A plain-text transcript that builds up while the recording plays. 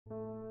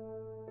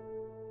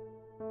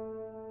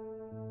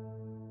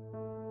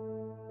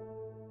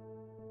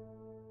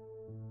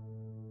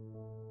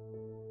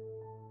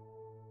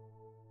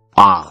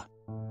Ah,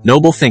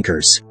 noble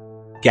thinkers,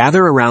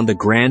 gather around the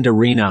grand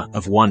arena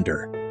of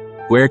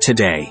wonder, where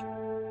today,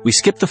 we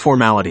skip the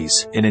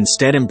formalities and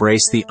instead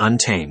embrace the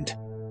untamed,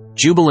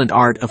 jubilant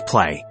art of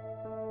play.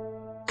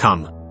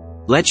 Come,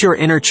 let your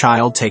inner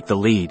child take the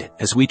lead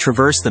as we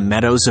traverse the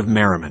meadows of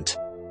merriment,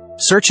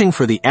 searching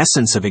for the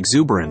essence of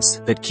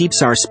exuberance that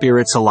keeps our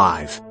spirits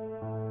alive.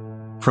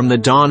 From the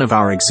dawn of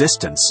our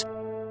existence,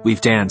 we've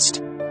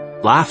danced,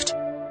 laughed,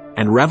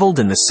 and reveled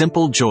in the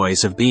simple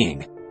joys of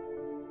being.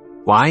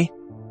 Why?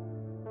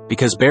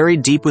 Because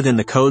buried deep within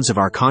the codes of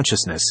our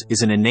consciousness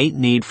is an innate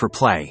need for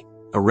play,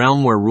 a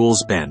realm where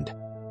rules bend,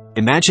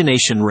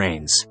 imagination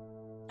reigns,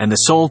 and the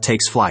soul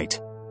takes flight.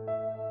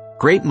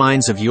 Great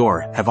minds of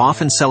yore have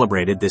often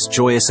celebrated this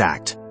joyous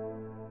act.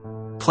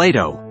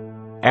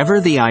 Plato, ever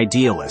the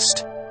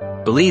idealist,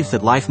 believed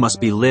that life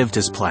must be lived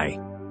as play,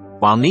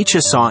 while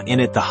Nietzsche saw in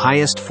it the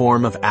highest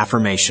form of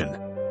affirmation.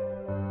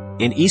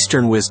 In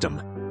Eastern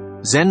wisdom,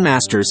 Zen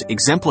masters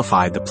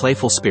exemplified the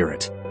playful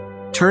spirit,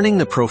 turning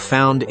the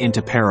profound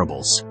into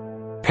parables,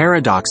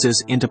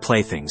 paradoxes into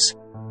playthings.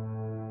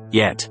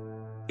 Yet,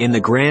 in the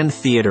grand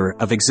theater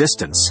of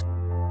existence,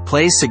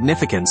 play's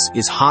significance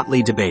is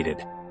hotly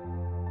debated.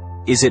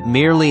 Is it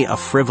merely a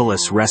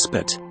frivolous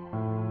respite?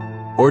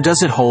 Or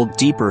does it hold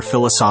deeper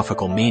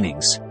philosophical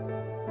meanings?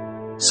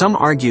 Some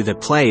argue that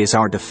play is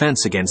our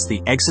defense against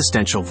the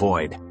existential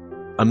void,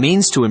 a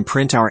means to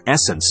imprint our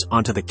essence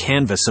onto the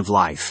canvas of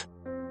life.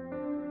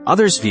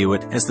 Others view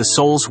it as the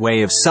soul's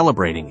way of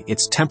celebrating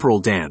its temporal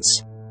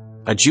dance,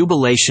 a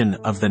jubilation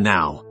of the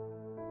now.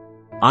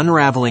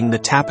 Unraveling the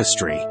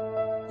tapestry,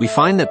 we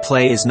find that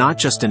play is not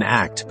just an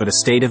act but a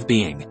state of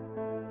being.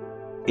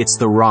 It's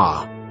the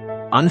raw,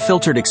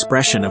 unfiltered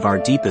expression of our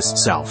deepest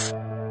self,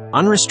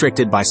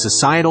 unrestricted by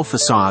societal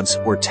facades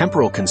or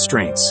temporal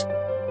constraints.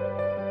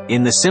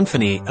 In the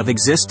symphony of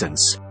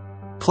existence,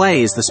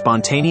 play is the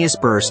spontaneous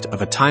burst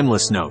of a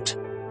timeless note,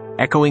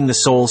 echoing the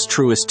soul's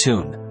truest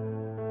tune.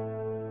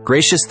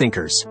 Gracious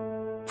thinkers,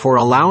 for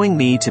allowing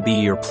me to be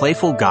your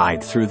playful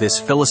guide through this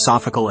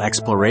philosophical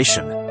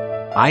exploration,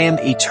 I am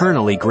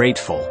eternally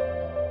grateful.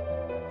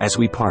 As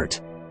we part,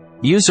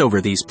 muse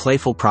over these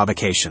playful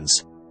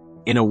provocations.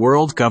 In a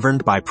world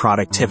governed by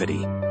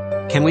productivity,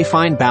 can we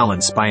find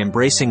balance by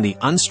embracing the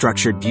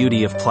unstructured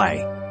beauty of play?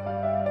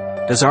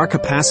 Does our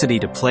capacity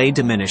to play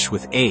diminish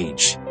with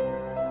age?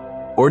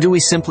 Or do we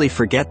simply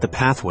forget the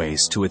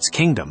pathways to its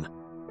kingdom?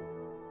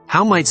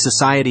 How might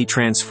society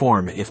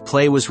transform if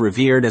play was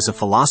revered as a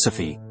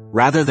philosophy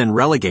rather than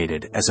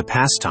relegated as a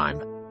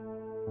pastime?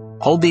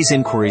 Hold these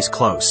inquiries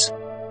close.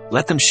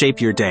 Let them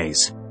shape your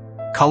days,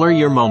 color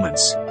your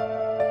moments.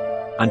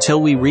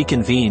 Until we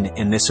reconvene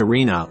in this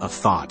arena of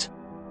thought,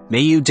 may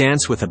you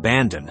dance with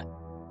abandon,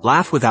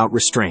 laugh without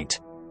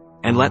restraint,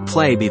 and let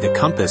play be the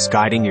compass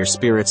guiding your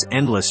spirit's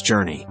endless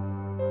journey.